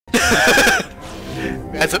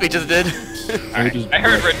That's what we just did. Alright, I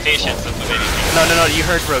heard rotation, so that's what made me think. No, you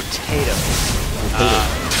heard rotato.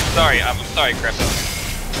 Sorry, I'm sorry, Crypto.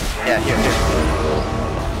 Yeah, here.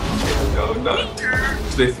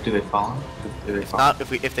 Do they follow? Do they follow? Not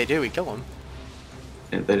if they do, we kill them.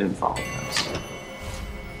 They didn't follow us.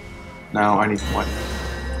 No, I need one.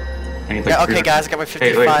 I need, like, Yeah, okay, guys, I got my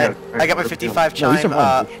 55. Hey, I got my 55 chime.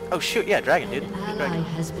 No, Oh shoot, yeah, dragon, dude. Dragon.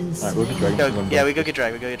 Alright, we'll get dragon. Yeah, we go get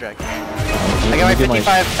drag. I got my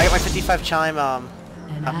 55. I got my 55 chime.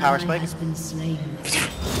 Power spike.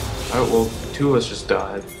 Oh well, two of us just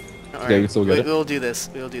died. Alright, Yeah, we can still get it. We'll do this.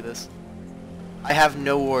 I have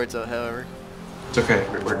no wards, however. It's okay.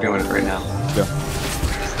 We're doing it right now. Yeah.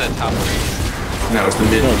 This is the top three. No, it's the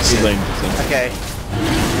mid. No, it's the lane. It's lane. Okay.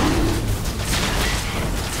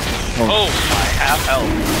 Oh, my half health.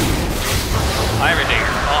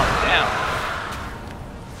 Iridator, calm down.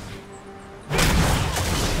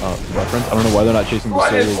 Reference. I don't know why they're not chasing the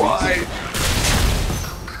solo. Why?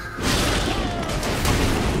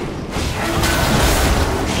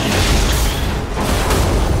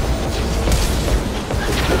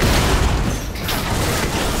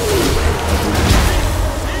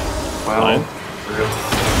 Wow.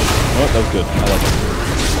 Oh, that was good. I like it.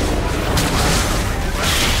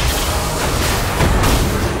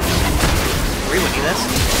 Are we winning this?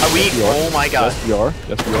 Are we? Yes, we are. Oh my god. Yes, we are.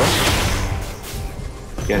 Yes, we are.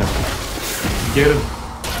 Get him. Get him.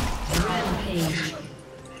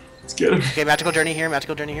 Let's get him. Okay, magical journey here. Got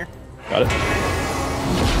it.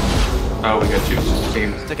 Oh, we got you,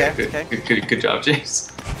 James. It's okay, it's okay. Good job,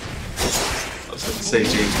 James. I was going to say,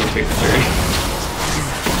 James, don't take the 30.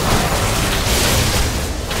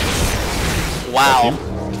 Wow.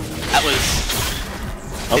 That was...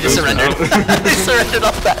 They just surrendered. They surrendered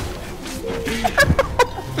off that.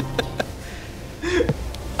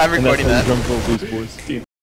 I'm recording that. Drum roll, please, boys.